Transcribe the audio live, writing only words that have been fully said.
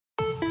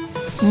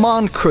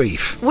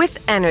Moncrief with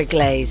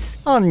Glaze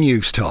on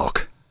News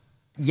Talk.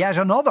 Yet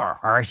another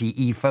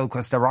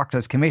RTE-focused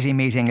Oireachtas Committee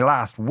meeting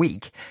last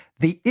week.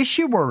 The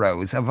issue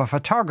arose of a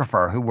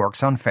photographer who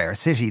works on Fair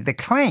City. The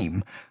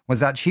claim was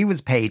that she was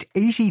paid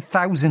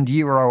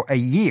 €80,000 a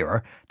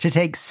year to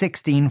take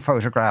 16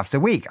 photographs a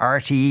week.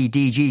 RTE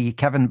DG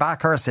Kevin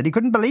Backhurst said he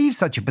couldn't believe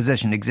such a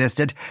position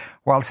existed,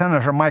 while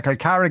Senator Michael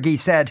Carrigy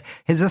said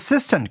his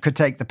assistant could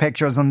take the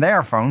pictures on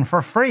their phone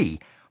for free.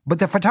 But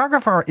the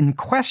photographer in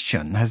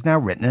question has now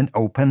written an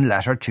open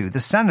letter to the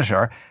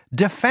Senator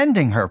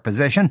defending her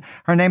position.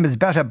 Her name is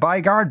Beta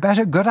Bajgart.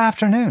 Beta, good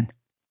afternoon.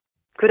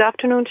 Good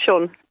afternoon,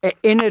 Sean.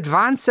 In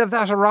advance of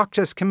that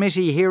Oireachtas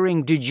Committee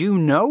hearing, did you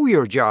know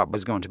your job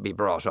was going to be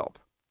brought up?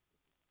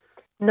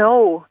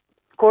 No,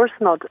 of course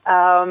not.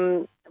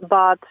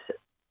 But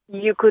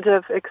you could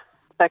have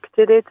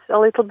expected it a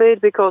little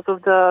bit because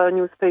of the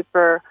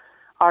newspaper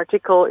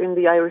article in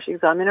the Irish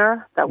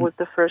Examiner. That was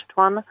the first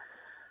one.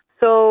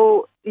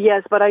 So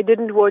yes, but I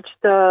didn't watch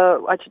the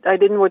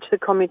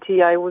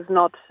committee. I was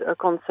not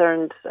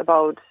concerned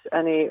about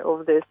any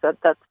of this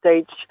at that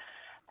stage.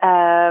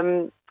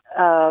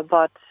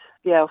 But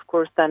yeah, of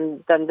course,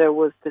 then there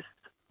was this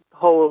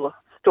whole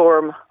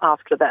storm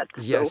after that.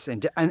 Yes,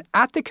 and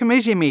at the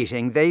committee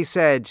meeting, they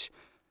said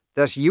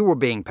that you were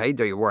being paid,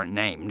 though you weren't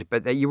named,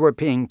 but that you were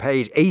being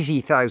paid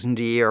 $80,000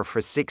 a year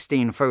for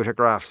 16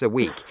 photographs a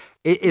week.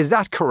 Is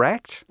that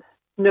correct?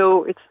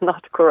 No, it's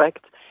not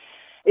correct.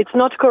 It's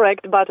not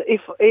correct, but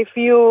if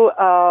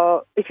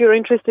you're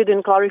interested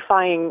in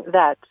clarifying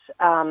that,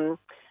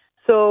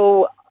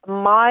 so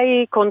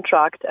my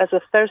contract as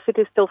a Fair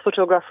City still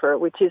photographer,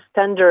 which is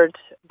tendered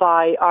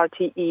by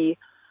RTE,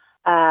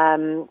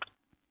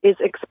 is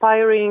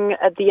expiring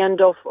at the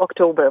end of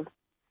October,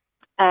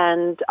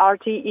 and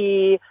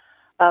RTE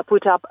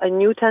put up a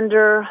new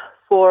tender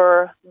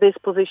for this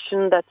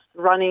position that's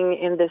running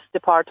in this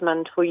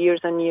department for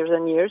years and years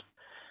and years.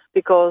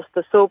 Because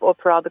the soap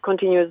opera, the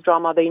continuous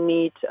drama, they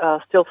need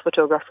a still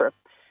photographer.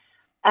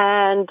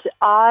 And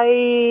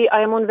I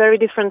am on very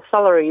different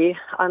salary.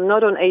 I'm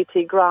not on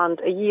 80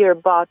 grand a year,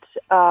 but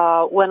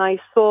when I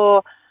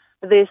saw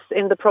this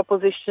in the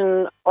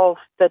proposition of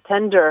the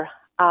tender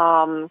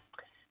on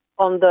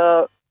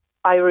the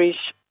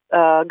Irish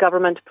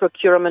government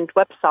procurement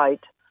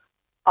website,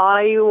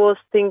 I was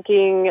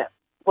thinking,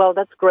 well,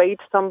 that's great.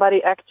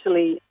 Somebody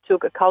actually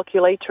took a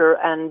calculator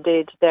and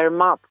did their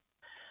math.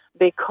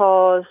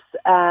 Because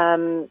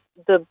the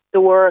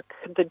work,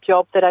 the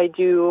job that I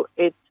do,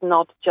 it's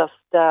not just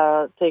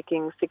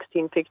taking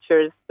 16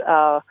 pictures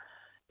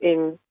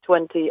in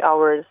 20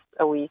 hours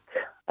a week.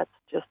 That's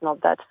just not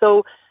that.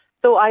 So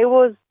I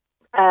was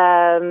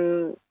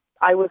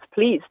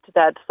pleased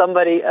that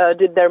somebody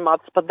did their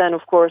maths, but then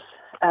of course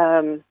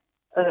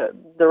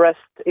the rest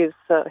is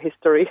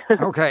history.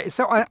 Okay,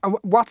 so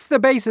what's the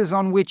basis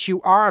on which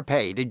you are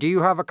paid? Do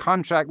you have a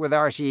contract with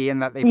RTE and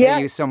that they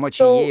pay you so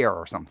much a year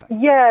or something?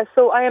 Yeah,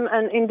 so I am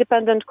an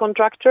independent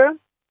contractor,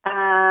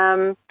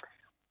 and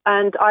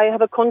I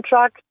have a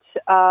contract,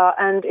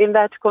 and in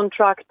that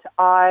contract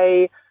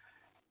I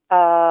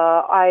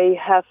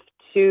have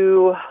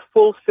to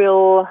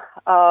fulfill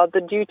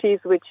the duties,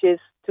 which is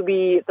to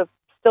be the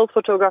still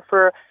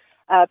photographer,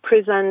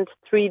 present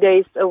 3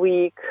 days a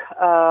week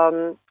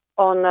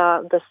on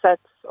the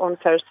sets on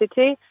Fair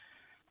City,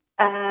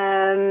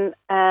 and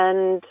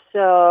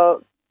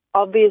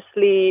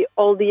obviously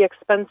all the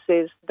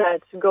expenses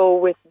that go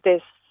with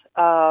this,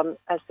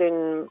 as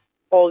in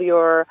all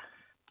your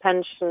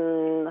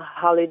pension,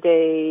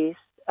 holidays,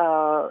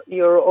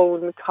 your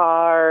own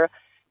car,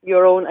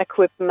 your own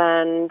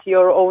equipment,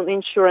 your own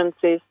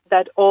insurances,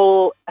 that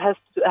all has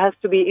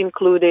to be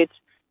included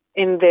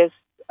in this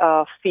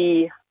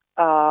fee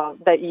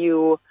that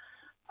you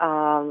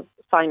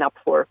sign up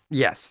for.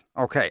 Yes.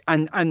 Okay.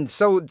 And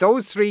so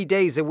those 3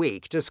 days a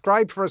week,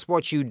 describe for us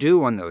what you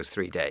do on those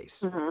 3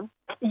 days. Mm-hmm.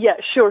 Yeah,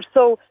 sure.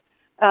 So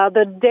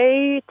the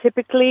day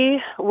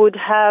typically would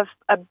have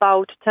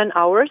about 10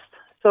 hours.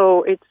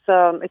 So it's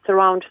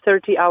around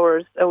 30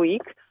 hours a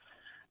week,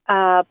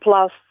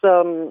 plus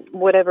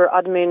whatever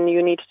admin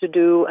you need to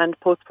do and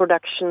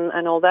post-production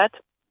and all that.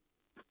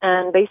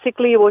 And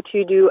basically what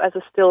you do as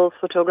a still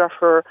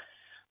photographer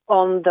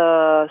on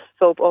the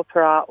soap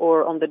opera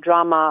or on the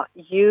drama,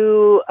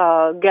 you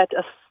get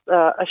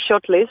a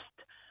shot list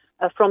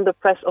from the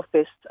press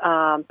office.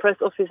 Press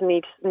office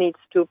needs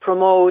to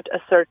promote a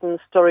certain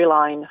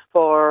storyline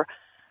for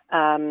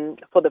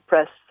the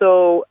press.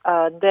 So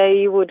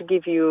they would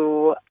give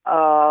you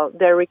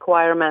their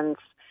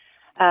requirements.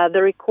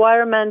 The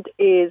requirement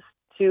is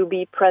to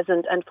be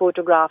present and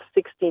photograph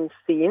 16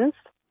 scenes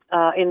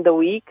in the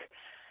week.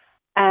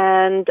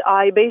 And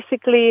I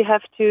basically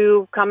have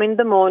to come in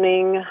the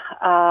morning,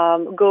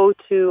 go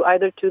to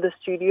either to the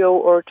studio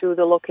or to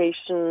the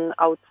location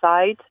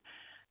outside,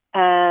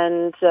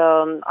 and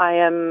I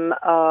am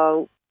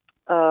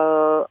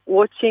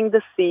watching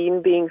the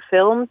scene being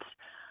filmed.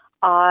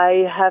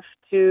 I have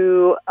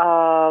to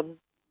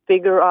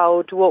figure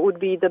out what would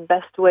be the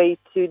best way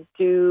to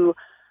do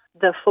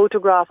the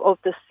photograph of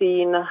the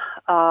scene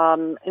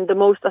in the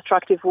most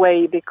attractive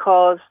way,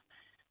 because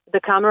the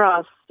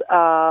cameras,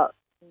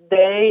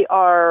 there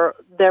are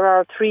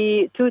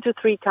 2 to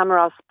 3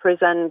 cameras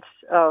present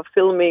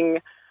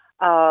filming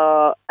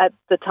at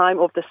the time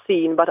of the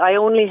scene, but I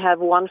only have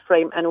one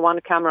frame and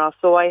one camera,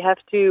 so I have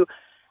to,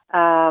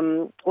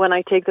 when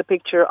I take the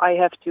picture, I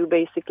have to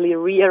basically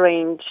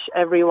rearrange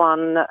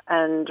everyone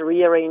and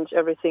rearrange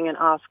everything and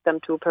ask them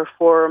to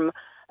perform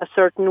a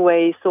certain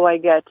way so I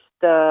get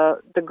the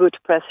good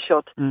press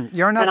shot.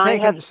 You're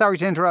not sorry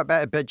to interrupt,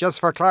 but just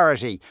for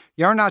clarity,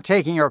 you're not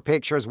taking your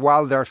pictures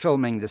while they're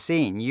filming the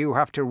scene. You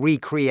have to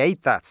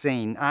recreate that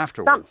scene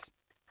afterwards.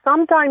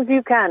 Sometimes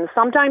you can.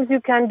 Sometimes you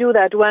can do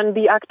that when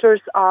the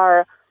actors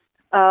are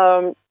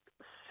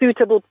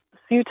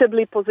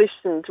suitably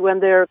positioned, when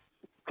they're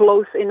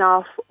close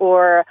enough,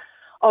 or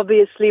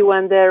obviously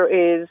when there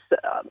is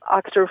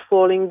actor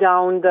falling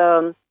down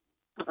the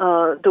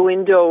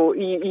window,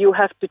 you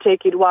have to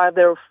take it while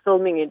they're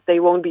filming it.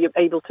 They won't be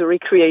able to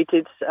recreate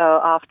it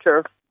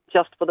after,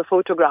 just for the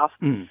photograph.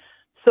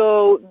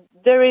 So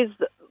there is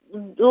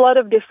a lot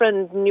of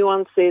different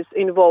nuances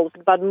involved,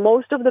 but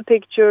most of the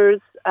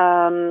pictures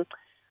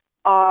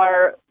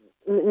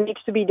need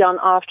to be done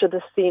after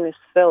the scene is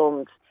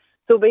filmed.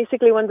 So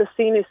basically, when the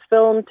scene is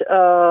filmed,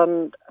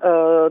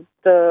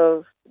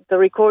 the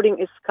recording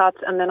is cut,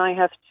 and then I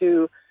have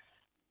to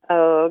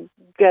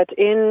get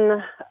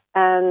in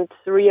and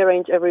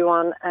rearrange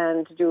everyone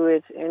and do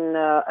it in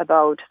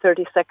about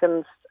 30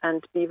 seconds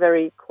and be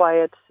very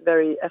quiet,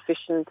 very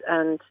efficient,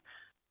 and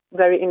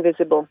very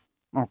invisible.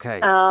 Okay.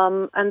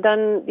 And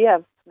then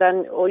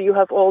you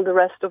have all the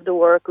rest of the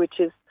work, which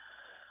is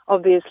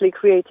obviously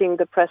creating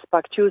the press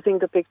pack, choosing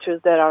the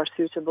pictures that are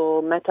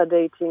suitable,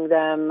 metadating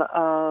them,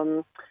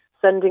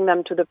 sending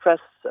them to the press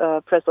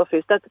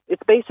office.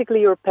 It's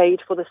basically you're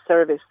paid for the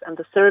service, and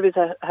the service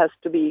has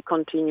to be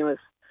continuous.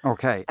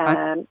 Okay.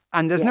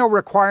 And there's no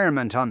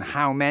requirement on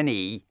how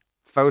many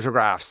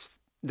photographs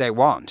they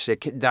want.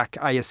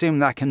 I assume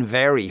that can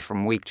vary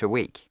from week to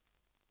week.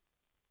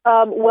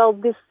 Well,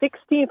 this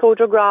 60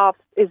 photographs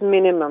is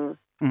minimum,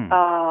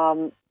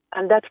 and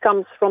that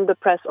comes from the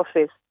press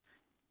office.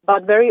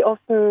 But very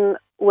often,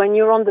 when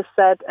you're on the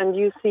set and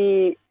you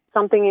see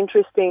something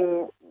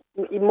interesting,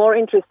 more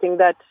interesting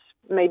that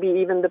maybe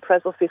even the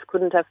press office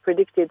couldn't have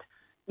predicted,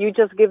 you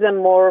just give them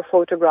more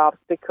photographs,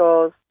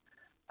 because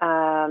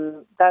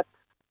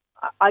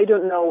I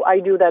don't know. I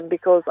do that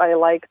because I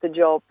like the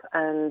job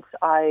and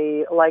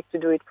I like to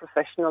do it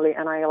professionally,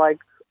 and I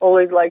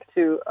always like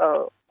to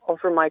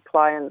offer my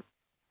clients.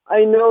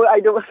 I know I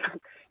don't,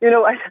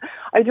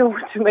 I don't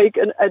want to make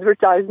an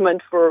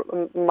advertisement for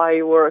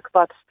my work,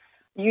 but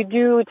you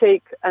do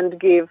take and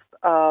give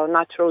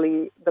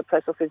naturally the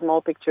press office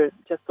more pictures,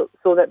 just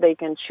so that they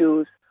can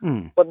choose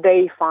what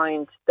they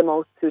find the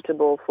most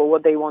suitable for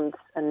what they want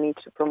and need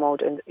to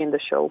promote in the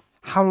show.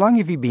 How long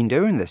have you been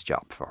doing this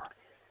job for?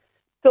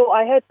 So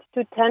I had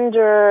to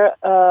tender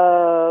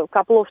a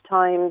couple of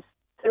times,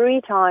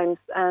 3 times,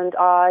 and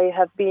I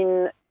have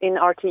been in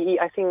RTE,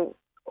 I think,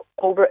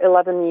 over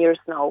 11 years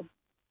now.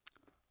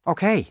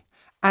 Okay.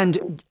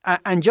 And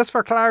just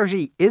for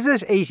clarity, is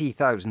it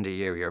 80,000 a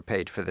year you're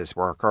paid for this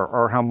work,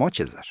 or how much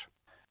is it?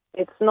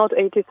 It's not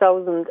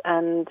 80,000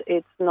 and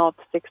it's not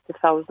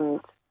 60,000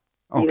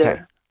 either.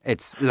 Okay,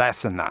 it's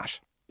less than that.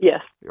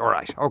 Yes. All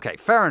right. Okay,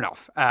 fair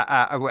enough.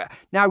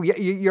 Now,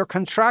 your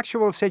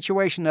contractual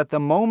situation at the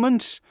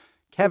moment,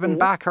 Kevin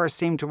Backhurst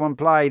seemed to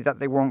imply that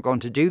they weren't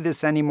going to do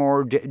this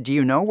anymore. Do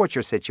you know what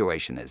your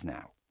situation is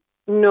now?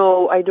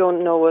 No, I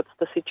don't know what's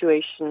the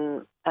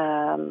situation.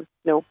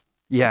 No.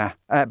 Yeah,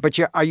 but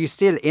are you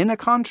still in a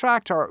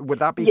contract, or would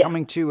that be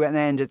coming to an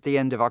end at the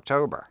end of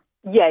October?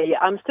 Yeah,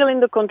 I'm still in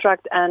the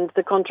contract, and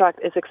the contract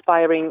is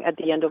expiring at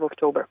the end of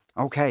October.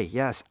 Okay,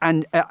 yes.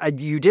 And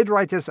you did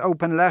write this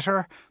open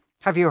letter.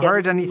 Have you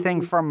heard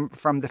anything from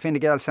the Fine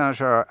Gael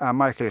Senator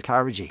Michael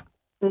Carrigy?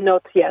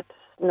 Not yet.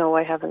 No,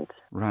 I haven't.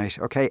 Right,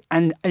 okay.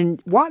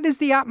 And what is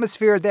the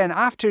atmosphere then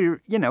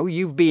after,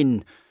 you've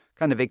been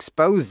kind of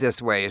exposed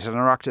this way at an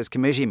Oireachtas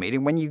Committee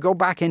meeting? When you go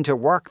back into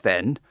work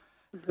then,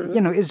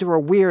 is there a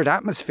weird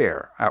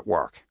atmosphere at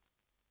work?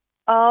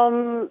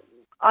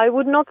 I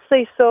would not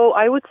say so.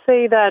 I would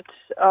say that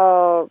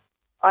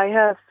I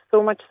have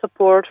so much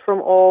support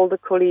from all the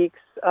colleagues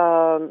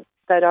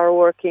that are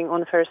working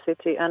on Fair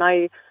City, and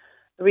I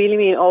really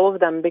mean all of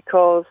them,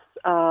 because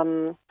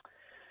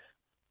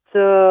even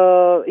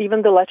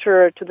the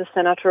letter to the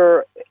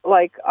senator,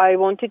 I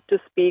wanted to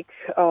speak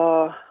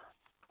a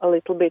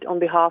little bit on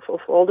behalf of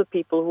all the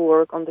people who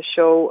work on the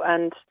show,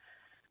 and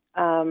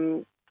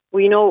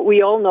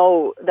we all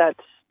know that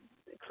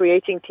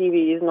creating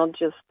TV is not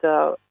just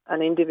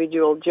an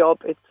individual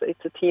job;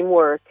 it's a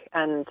teamwork,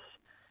 and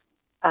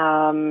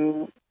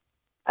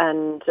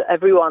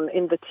everyone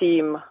in the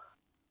team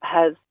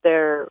has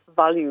their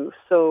value.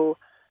 So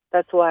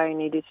that's why I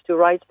needed to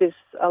write this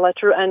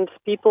letter. And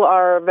people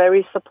are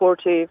very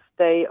supportive.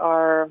 They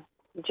are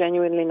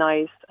genuinely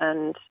nice,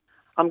 and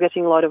I'm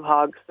getting a lot of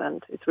hugs,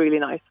 and it's really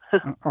nice.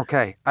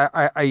 Okay.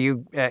 Are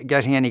you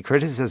getting any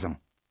criticism?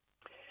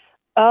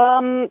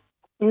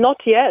 Not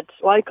yet.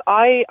 Like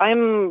I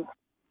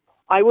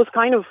was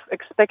kind of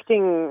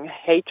expecting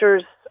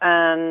haters,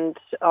 and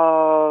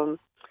for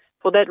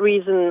that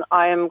reason,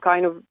 I am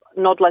kind of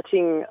not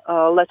letting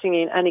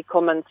in any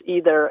comments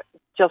either.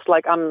 Just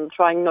like I'm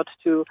trying not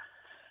to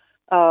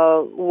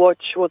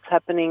watch what's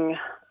happening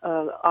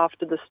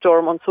after the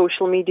storm on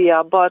social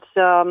media. But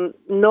no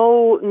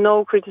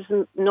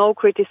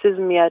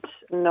criticism yet.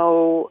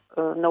 No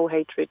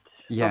hatred.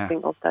 Yeah.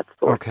 Nothing of that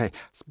sort. Okay,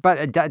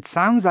 but it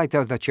sounds like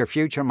though that your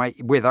future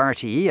might, with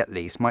RTE at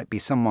least, might be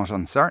somewhat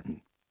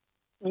uncertain.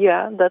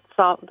 Yeah, that's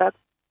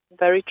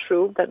very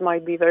true. That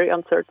might be very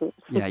uncertain.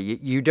 Yeah,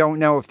 you don't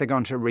know if they're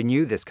going to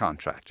renew this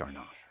contract or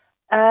not.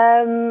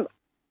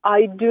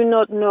 I do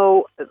not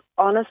know.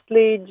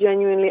 Honestly,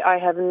 genuinely, I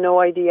have no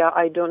idea.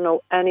 I don't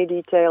know any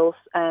details,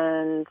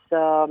 and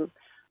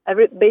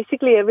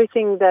basically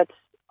everything that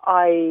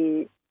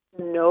I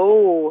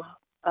know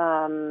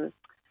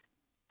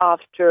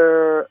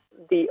after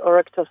the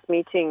Oireachtas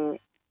meeting,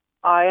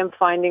 I am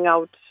finding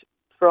out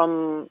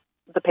from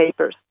the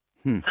papers.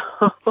 It's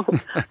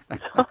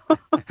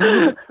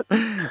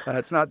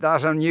not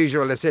that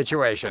unusual a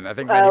situation. I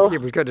think many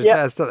people could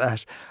attest to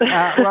that.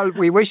 Well,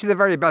 we wish you the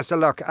very best of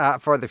luck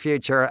for the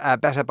future.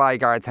 Beta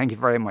Bajgart, thank you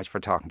very much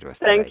for talking to us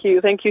today.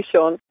 Thank you,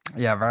 Sean.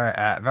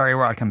 Yeah, very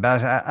welcome,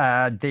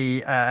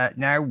 Beta.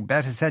 Now,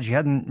 Beta said she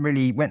hadn't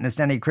really witnessed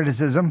any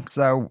criticism,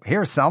 so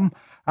here's some.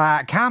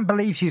 Can't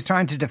believe she's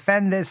trying to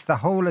defend this. The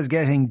hole is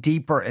getting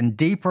deeper and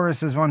deeper,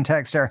 says one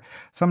texter.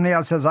 Somebody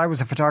else says, I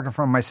was a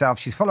photographer myself.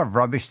 She's full of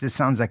rubbish. This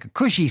sounds like a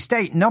cushy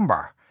state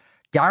number.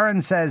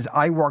 Garen says,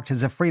 I worked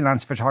as a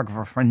freelance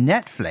photographer for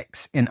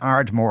Netflix in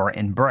Ardmore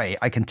in Bray.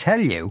 I can tell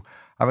you,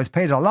 I was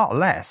paid a lot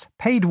less.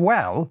 Paid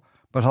well,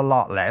 but a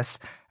lot less.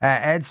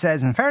 Ed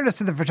says, in fairness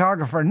to the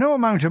photographer, no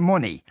amount of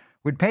money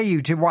would pay you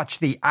to watch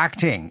the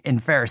acting in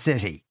Fair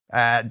City.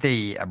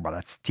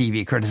 That's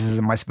TV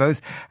criticism, I suppose.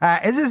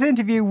 Is this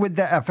interview with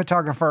the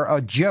photographer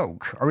a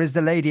joke, or is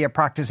the lady a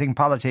practising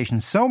politician?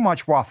 So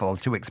much waffle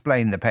to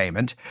explain the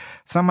payment.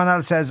 Someone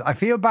else says, I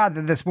feel bad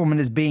that this woman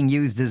is being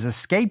used as a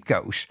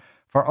scapegoat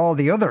for all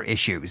the other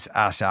issues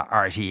at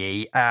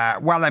RTE.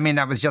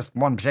 That was just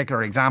one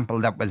particular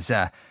example that was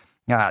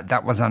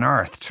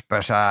unearthed,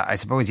 but I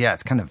suppose,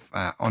 it's kind of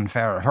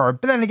unfair of her.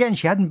 But then again,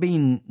 she hadn't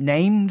been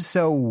named,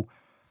 so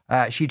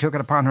she took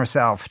it upon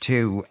herself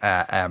to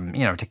come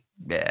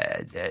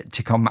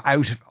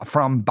out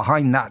from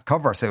behind that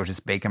cover, so to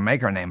speak, and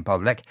make her name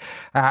public.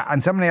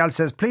 And somebody else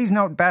says, please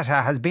note,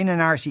 Beta has been in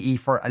RTE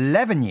for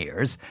 11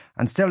 years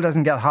and still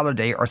doesn't get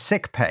holiday or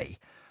sick pay.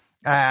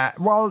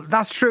 Well,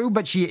 that's true,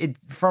 but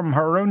from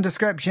her own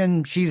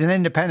description, she's an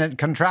independent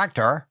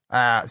contractor.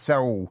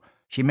 So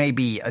she may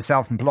be a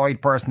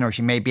self-employed person, or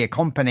she may be a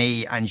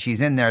company, and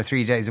she's in there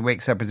 3 days a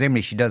week. So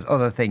presumably she does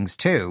other things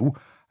too.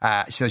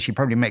 So she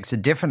probably makes a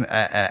different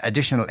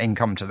additional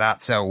income to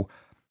that. So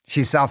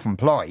she's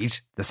self-employed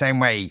the same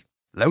way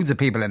loads of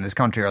people in this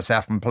country are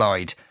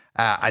self-employed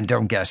and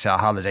don't get a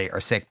holiday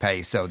or sick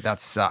pay. So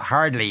that's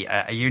hardly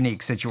a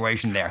unique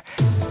situation there.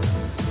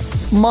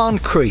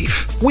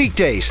 Moncrief,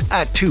 weekdays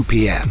at 2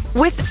 p.m.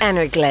 with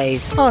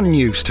Energlaze on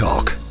News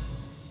Talk.